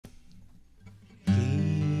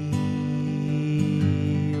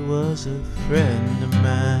was a friend of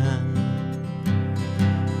mine.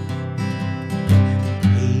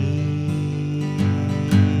 He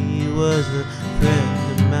was a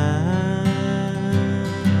friend of mine.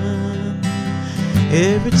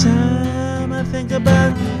 Every time I think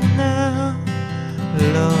about him now,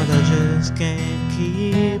 Lord, I just can't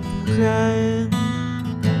keep crying,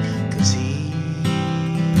 'cause he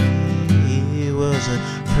was a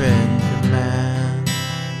friend of mine.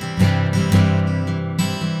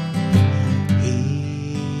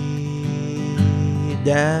 He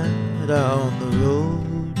died on the road.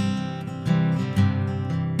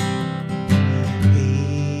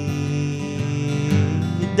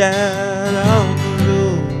 He died on the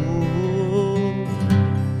road.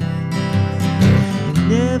 He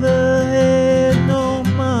never had no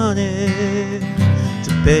money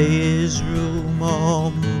to pay his room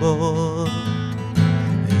on board.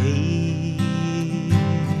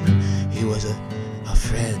 He was a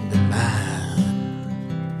friend of mine.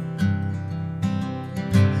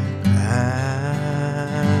 I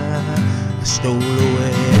stole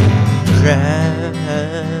away and cried.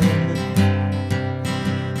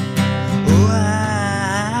 Oh, I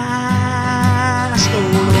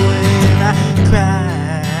stole away and I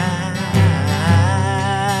cried,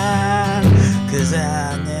 'cause I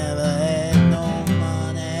never had no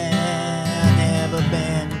money. I never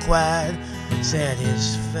been quite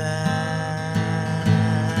satisfied.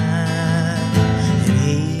 And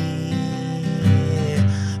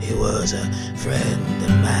he was a friend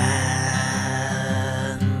of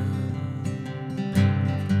mine.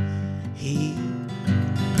 He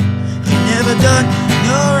never done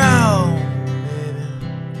no wrong, baby.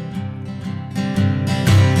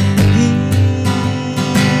 He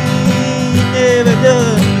never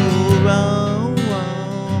done no wrong.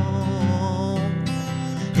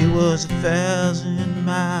 He was 1,000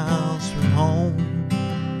 miles from home.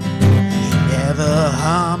 He never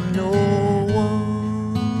harmed no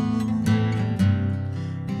one.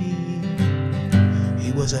 He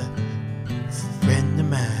was a friend of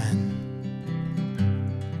mine.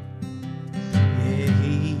 Yeah,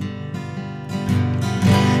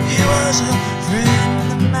 he was a friend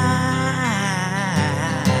of mine.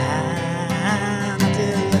 I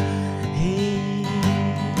tell you, he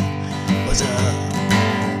was a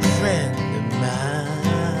friend of mine.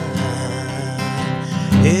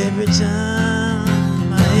 Every time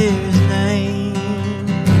I hear his name,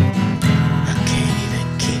 I can't even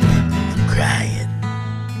keep from crying.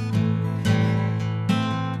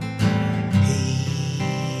 He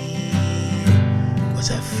was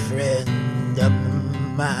a friend of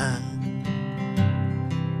mine.